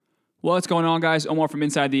What's going on, guys? Omar from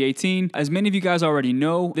Inside the 18. As many of you guys already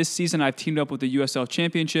know, this season I've teamed up with the USL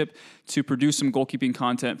Championship to produce some goalkeeping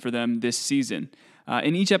content for them this season.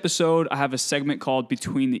 In each episode, I have a segment called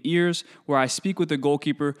Between the Ears, where I speak with the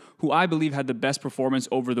goalkeeper who I believe had the best performance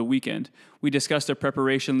over the weekend. We discuss their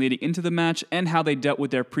preparation leading into the match and how they dealt with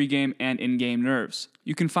their pregame and in-game nerves.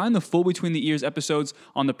 You can find the full Between the Ears episodes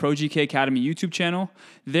on the Pro GK Academy YouTube channel.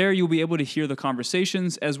 There, you'll be able to hear the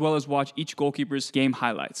conversations as well as watch each goalkeeper's game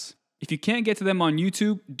highlights. If you can't get to them on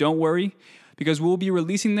YouTube, don't worry, because we'll be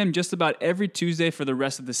releasing them just about every Tuesday for the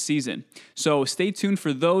rest of the season. So stay tuned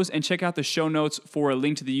for those and check out the show notes for a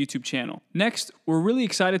link to the YouTube channel. Next, we're really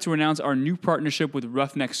excited to announce our new partnership with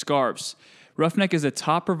Roughneck Scarves. Roughneck is a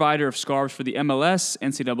top provider of scarves for the MLS,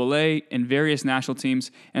 NCAA, and various national teams,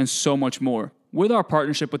 and so much more. With our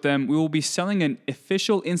partnership with them, we will be selling an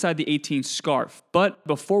official Inside the 18 scarf. But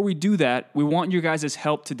before we do that, we want your guys'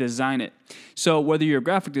 help to design it. So whether you're a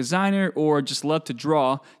graphic designer or just love to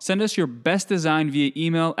draw, send us your best design via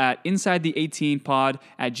email at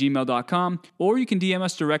insidethe18pod@gmail.com, or you can DM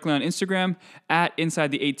us directly on Instagram at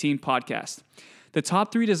InsideThe18Podcast. The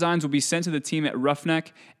top 3 designs will be sent to the team at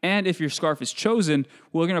Roughneck, and if your scarf is chosen,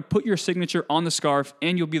 we're going to put your signature on the scarf,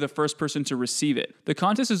 and you'll be the first person to receive it. The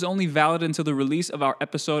contest is only valid until the release of our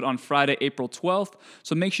episode on Friday, April 12th,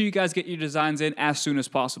 so make sure you guys get your designs in as soon as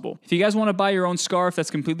possible. If you guys want to buy your own scarf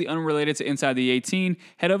that's completely unrelated to Inside the 18,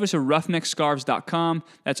 head over to roughneckscarves.com.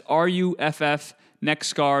 That's RUFF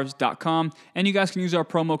neckscarves.com, and you guys can use our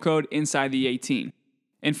promo code Inside the 18.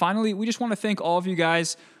 And finally, we just want to thank all of you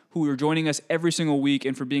guys who are joining us every single week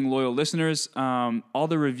and for being loyal listeners. All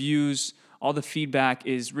the reviews, all the feedback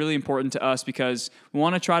is really important to us because we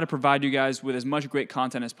want to try to provide you guys with as much great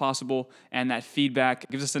content as possible, and that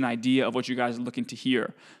feedback gives us an idea of what you guys are looking to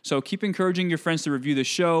hear. So keep encouraging your friends to review the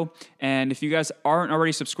show, and if you guys aren't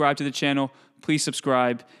already subscribed to the channel, please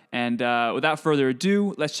subscribe. And without further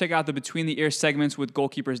ado, let's check out the Between the Ears segments with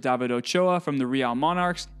goalkeepers David Ochoa from the Real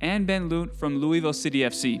Monarchs and Ben Lute from Louisville City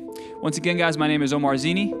FC. Once again, guys, my name is Omar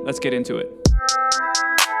Zini. Let's get into it.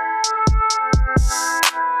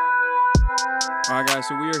 All right, guys,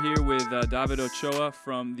 so we are here with David Ochoa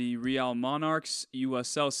from the Real Monarchs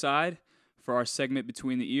USL side for our segment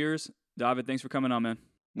Between the Ears. David, thanks for coming on, man.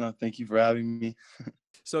 No, thank you for having me.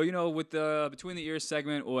 So, with the Between the Ears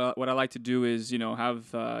segment, what I like to do is,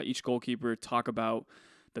 have each goalkeeper talk about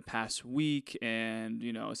the past week and,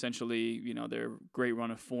 essentially, their great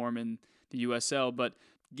run of form in the USL. But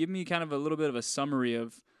give me kind of a little bit of a summary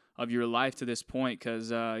of your life to this point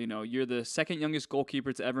because, you're the second youngest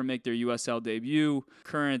goalkeeper to ever make their USL debut,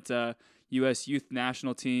 current U.S. Youth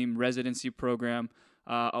National Team residency program,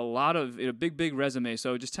 a big resume.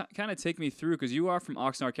 So just kind of take me through because you are from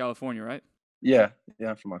Oxnard, California, right? Yeah,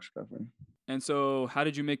 I'm from Oxnard, California. And so how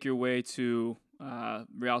did you make your way to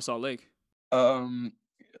Real Salt Lake?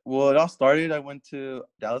 Well, it all started, I went to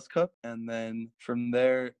Dallas Cup, and then from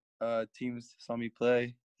there, teams saw me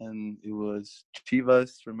play, and it was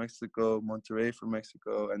Chivas from Mexico, Monterrey from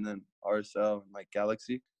Mexico, and then RSL and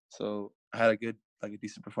Galaxy. So I had a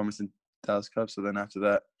decent performance in Dallas Cup. So then after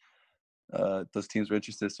that, those teams were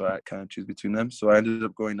interested, so I kind of choose between them. So I ended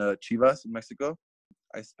up going to Chivas in Mexico.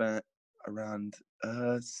 I spent around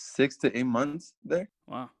 6 to 8 months there.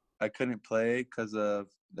 Wow. I couldn't play because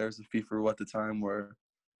there was a FIFA rule at the time where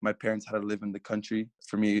my parents had to live in the country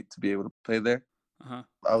for me to be able to play there. Uh-huh.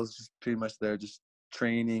 I was just pretty much there just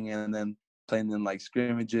training and then playing in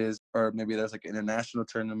scrimmages, or maybe there's an international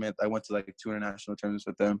tournament. I went to 2 international tournaments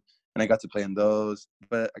with them and I got to play in those,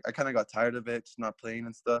 but I kind of got tired of it, just not playing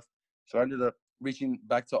and stuff. So I ended up reaching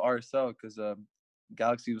back to RSL because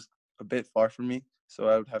Galaxy was a bit far from me. So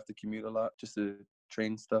I would have to commute a lot just to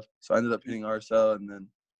train stuff. So I ended up hitting RSL, and then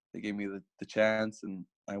they gave me the chance, and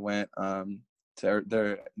I went to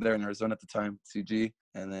they're in Arizona at the time, CG,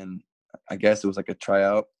 and then I guess it was a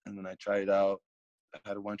tryout, and then I tried out. I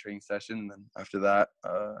had one training session, and then after that,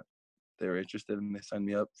 they were interested and they signed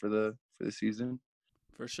me up for the season.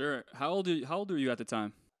 For sure. How old were you at the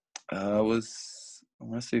time? I want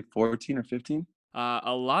to say 14 or 15.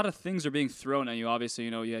 A lot of things are being thrown at you. Obviously,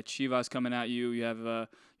 you had Chivas coming at you. You have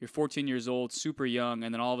you're 14 years old, super young,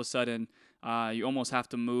 and then all of a sudden, you almost have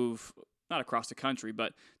to move not across the country,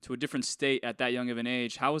 but to a different state at that young of an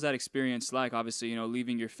age. How was that experience like? Obviously,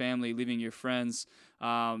 leaving your family, leaving your friends.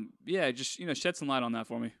 Just shed some light on that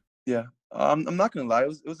for me. Yeah, I'm not gonna lie.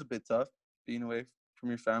 It was a bit tough being away from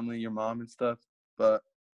your family, your mom, and stuff. But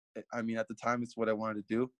I mean, at the time, it's what I wanted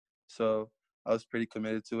to do. So I was pretty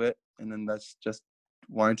committed to it, and then that's just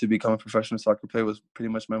wanting to become a professional soccer player was pretty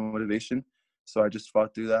much my motivation. So I just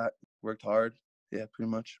fought through that, worked hard. Yeah,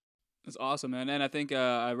 pretty much. That's awesome, man. And I think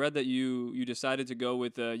I read that you decided to go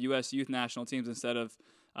with U.S. youth national teams instead of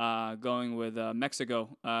going with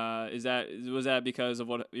Mexico. Was that because of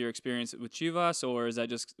what your experience with Chivas, or is that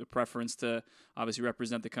just a preference to obviously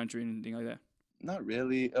represent the country and things like that? Not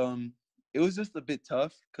really. It was just a bit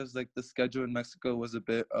tough because like the schedule in Mexico was a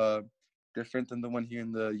bit different than the one here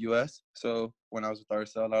in the U.S. So when I was with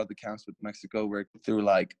RSL, a lot of the camps with Mexico were through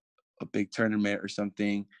like a big tournament or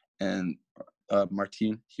something, and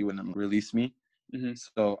Martin he wouldn't release me. Mm-hmm.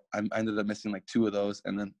 So I ended up missing like two of those,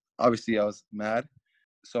 and then obviously I was mad.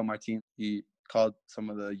 So Martin he called some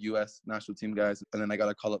of the U.S. national team guys, and then I got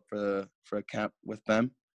a call up for a camp with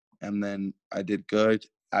them, and then I did good.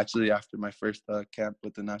 Actually, after my first camp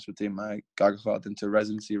with the national team, I got called into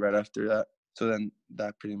residency right after that. So then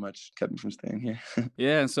that pretty much kept me from staying here.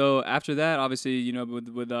 Yeah, and so after that, obviously,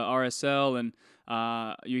 with RSL, and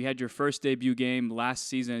you had your first debut game last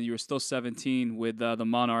season. You were still 17 with the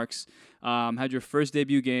Monarchs. Had your first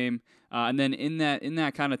debut game, and then in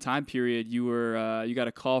that kind of time period, you got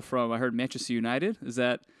a call from, I heard, Manchester United.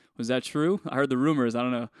 Was that true? I heard the rumors. I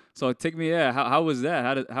don't know. So take me, yeah. How was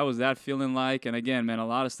that? How was that feeling like? And again, man, a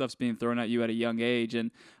lot of stuff's being thrown at you at a young age,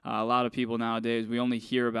 and a lot of people nowadays, we only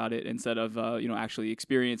hear about it instead of actually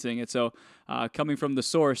experiencing it. So coming from the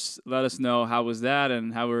source, let us know, how was that,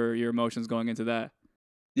 and how were your emotions going into that?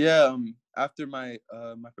 Yeah, after my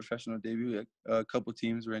professional debut, a couple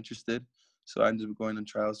teams were interested, so I ended up going on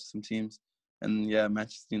trials with some teams, and yeah,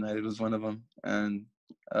 Manchester United was one of them, and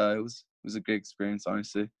it was a great experience.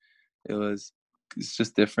 Honestly, it's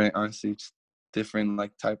just different. Honestly, just different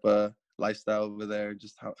like type of lifestyle over there.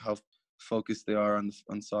 Just how focused they are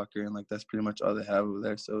on soccer, and like that's pretty much all they have over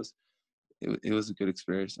there. So it was a good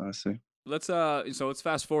experience, honestly. Let's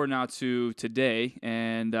fast forward now to today,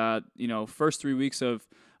 and first 3 weeks of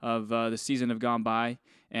the season have gone by,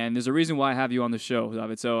 and there's a reason why I have you on the show,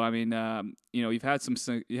 David. So I mean,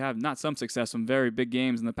 you have not some success, some very big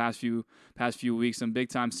games in the past few weeks, some big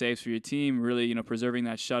time saves for your team, really preserving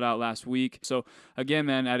that shutout last week. So again,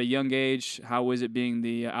 man, at a young age, how is it being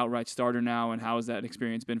the outright starter now, and how has that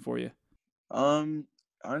experience been for you? Um,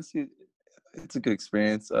 Honestly, it's a good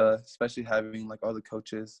experience, especially having like all the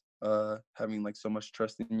coaches, having like so much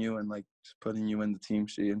trust in you and like just putting you in the team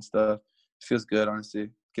sheet and stuff. It feels good, honestly.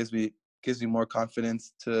 Gives me more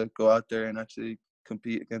confidence to go out there and actually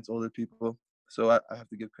compete against older people. So I have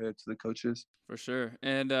to give credit to the coaches. For sure.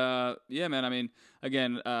 And yeah, man, I mean,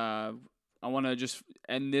 again, I want to just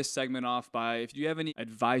end this segment off by, if you have any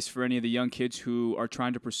advice for any of the young kids who are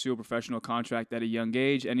trying to pursue a professional contract at a young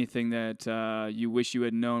age, anything that you wish you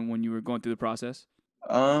had known when you were going through the process?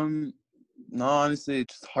 Um, no, honestly,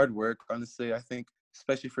 it's just hard work. Honestly, I think,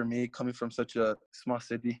 especially for me, coming from such a small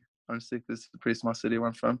city, honestly, 'cause it's a pretty small city where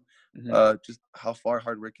I'm from, Hmm. just how far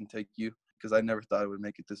hard work can take you. Because I never thought I would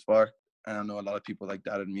make it this far, and I know a lot of people like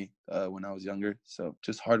doubted me when I was younger. So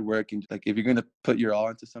just hard work, and like if you're gonna put your all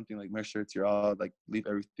into something, like make sure it's your all. Like leave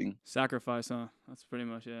everything. Sacrifice, huh? That's pretty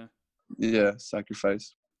much, yeah. Yeah,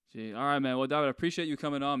 sacrifice. Gee, all right, man. Well, David, I appreciate you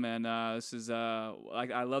coming on, man. This is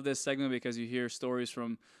like, I love this segment because you hear stories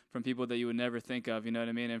from people that you would never think of. You know what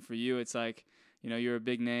I mean? And for you, it's like, you're a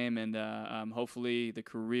big name, and hopefully the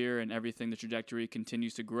career and everything, the trajectory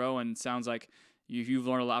continues to grow. And it sounds like you've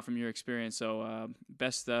learned a lot from your experience. So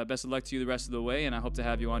best of luck to you the rest of the way, and I hope to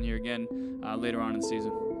have you on here again later on in the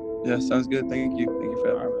season. Yeah, sounds good. Thank you. Thank you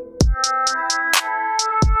for All having me. right, man.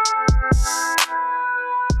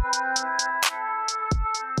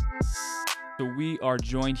 So we are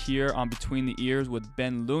joined here on Between the Ears with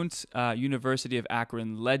Ben Lunt, University of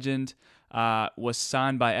Akron legend. Was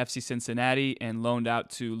signed by FC Cincinnati and loaned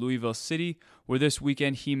out to Louisville City, where this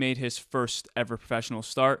weekend he made his first ever professional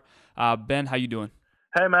start. Ben, how you doing?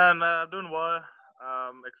 Hey man, doing well.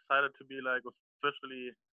 Excited to be like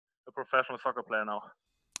officially a professional soccer player now.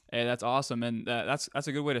 Hey, that's awesome, and that's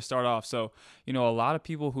a good way to start off. So, a lot of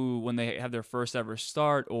people who, when they have their first ever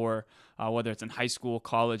start, or whether it's in high school,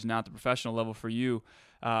 college, now at the professional level for you,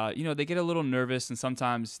 they get a little nervous, and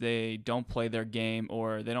sometimes they don't play their game,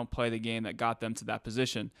 or they don't play the game that got them to that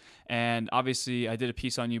position. And obviously, I did a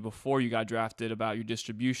piece on you before you got drafted about your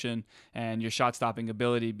distribution and your shot stopping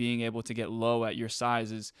ability. Being able to get low at your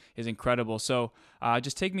size is incredible. So,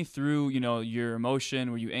 just take me through, your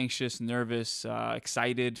emotion. Were you anxious, nervous,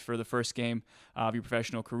 excited for the first game of your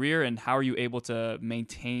professional career, and how are you able to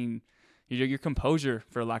maintain your composure,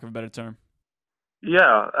 for lack of a better term?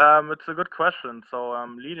 Yeah, it's a good question. So,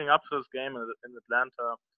 leading up to this game in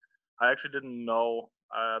Atlanta, I actually didn't know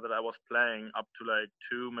that I was playing up to like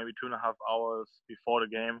maybe 2.5 hours before the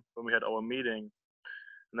game when we had our meeting.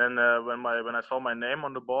 And then when I saw my name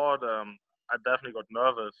on the board, I definitely got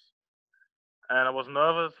nervous. And I was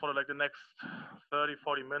nervous for like the next 30,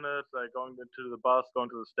 40 minutes, like going into the bus, going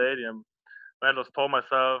to the stadium. And I just told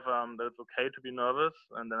myself that it's okay to be nervous,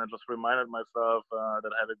 and then I just reminded myself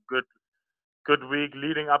that I had a good week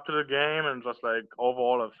leading up to the game, and just like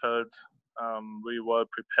overall I felt really well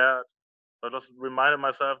prepared. So I just reminded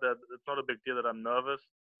myself that it's not a big deal that I'm nervous,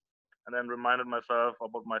 and then reminded myself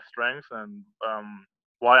about my strengths and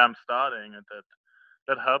why I'm starting, and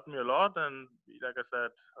that helped me a lot. And like I said,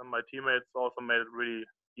 my teammates also made it really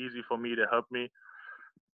easy for me. They helped me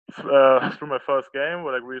through my first game,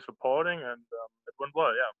 were like really supporting, and it went well.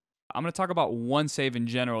 Yeah. I'm going to talk about one save in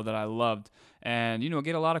general that I loved. And,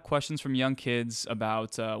 get a lot of questions from young kids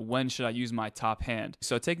about when should I use my top hand.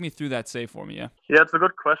 So take me through that save for me, yeah? Yeah, it's a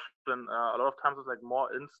good question. A lot of times it's like more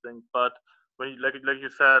instinct, but when you, like you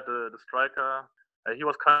said, the striker, he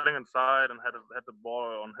was cutting inside and had the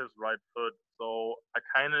ball on his right foot. So I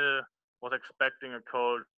kind of was expecting a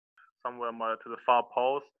curl somewhere to the far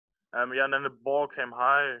post. And then the ball came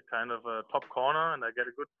high, kind of a top corner, and I get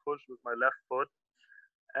a good push with my left foot.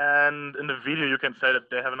 And in the video, you can say that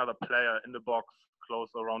they have another player in the box close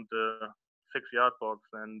around the 6-yard box.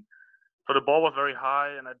 And so the ball was very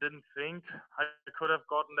high, and I didn't think I could have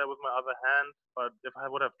gotten there with my other hand. But if I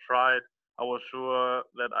would have tried, I was sure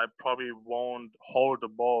that I probably won't hold the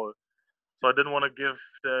ball. So I didn't want to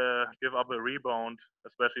give up a rebound,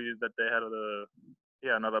 especially that they had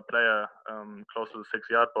another player close to the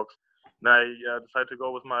 6-yard box. And I decided to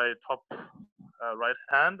go with my top right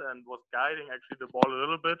hand and was guiding actually the ball a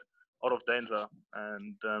little bit out of danger.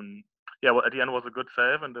 And at the end it was a good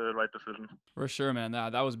save and the right decision. For sure, man.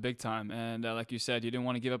 That was big time. And like you said, you didn't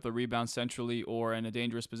want to give up the rebound centrally or in a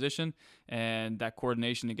dangerous position. And that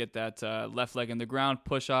coordination to get that left leg in the ground,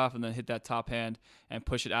 push off, and then hit that top hand and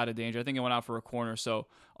push it out of danger. I think it went out for a corner. So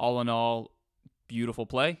all in all, beautiful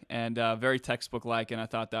play and very textbook-like, and I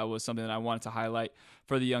thought that was something that I wanted to highlight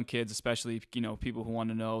for the young kids, especially people who want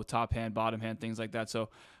to know top hand, bottom hand, things like that. So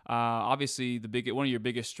obviously, one of your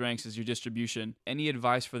biggest strengths is your distribution. Any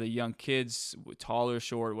advice for the young kids, tall or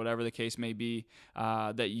short, whatever the case may be,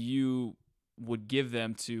 that you would give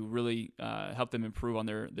them to really help them improve on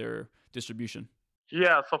their distribution?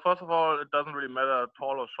 Yeah. So first of all, it doesn't really matter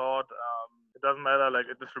tall or short. It doesn't matter, like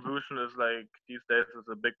distribution is like these days is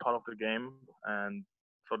a big part of the game, and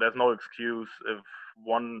so there's no excuse if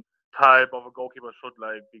one type of a goalkeeper should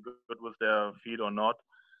like be good with their feet or not.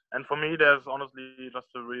 And for me, there's honestly just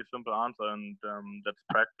a really simple answer, and that's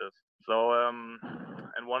practice. So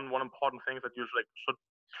and one important thing is that you should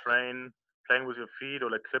train playing with your feet,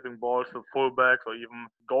 or like clipping balls to fullbacks, or even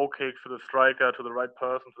goal kicks to the striker, to the right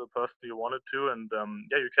person, to the person you wanted to. And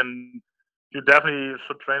you definitely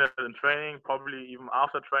should train it in training, probably even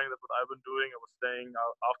after training. That's what I've been doing. I was staying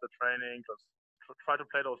after training, just try to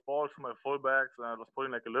play those balls to my fullbacks, and I was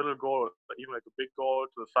putting like a little goal, or even like a big goal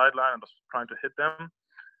to the sideline, and just trying to hit them.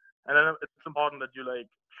 And then it's important that you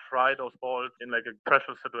like try those balls in like a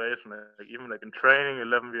pressure situation, like even like in training,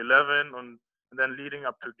 11v11, and then leading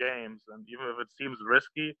up to games. And even if it seems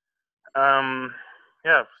risky,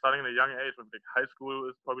 starting at a young age, like high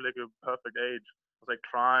school is probably like a perfect age. It's like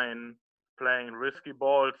playing risky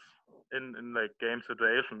balls in like game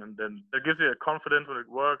situation, and then it gives you a confidence when it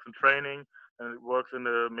works in training, and it works in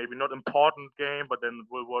a maybe not important game, but then it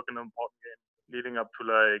will work in an important game leading up to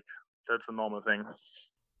like that's a normal thing.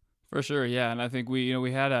 For sure, yeah, and I think we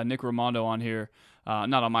had Nick Raimondo on here,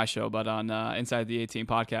 not on my show, but on Inside the 18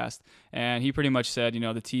 podcast, and he pretty much said, the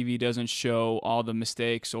TV doesn't show all the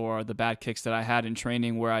mistakes or the bad kicks that I had in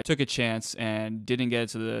training where I took a chance and didn't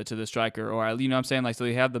get it to the striker, or what I'm saying, like, so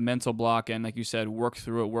they have the mental block, and like you said, work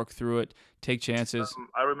through it, take chances.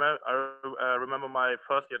 I remember my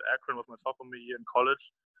first year at Akron was my sophomore year in college.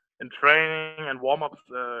 In training and warm-ups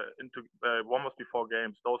before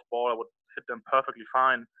games, those balls I would hit them perfectly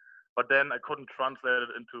fine. But then I couldn't translate it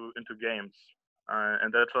into games.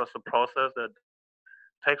 And that's just a process that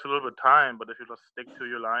takes a little bit of time, but if you just stick to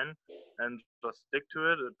your line and just stick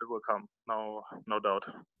to it, it will come. No doubt.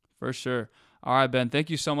 For sure. All right, Ben,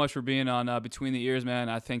 thank you so much for being on Between the Ears, man.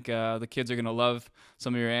 I think the kids are going to love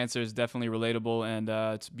some of your answers. Definitely relatable, and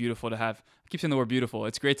it's beautiful to have. I keep saying the word beautiful.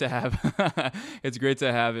 It's great to have. It's great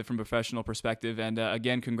to have it from a professional perspective. And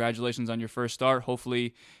again, congratulations on your first start.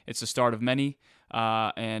 Hopefully it's the start of many.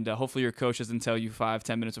 And hopefully your coach doesn't tell you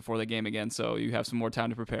 5-10 minutes before the game again, so you have some more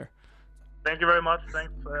time to prepare. Thank you very much.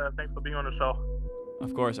 Thanks for being on the show.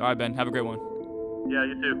 Of course. All right, Ben. Have a great one. Yeah,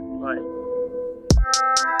 you too. Bye.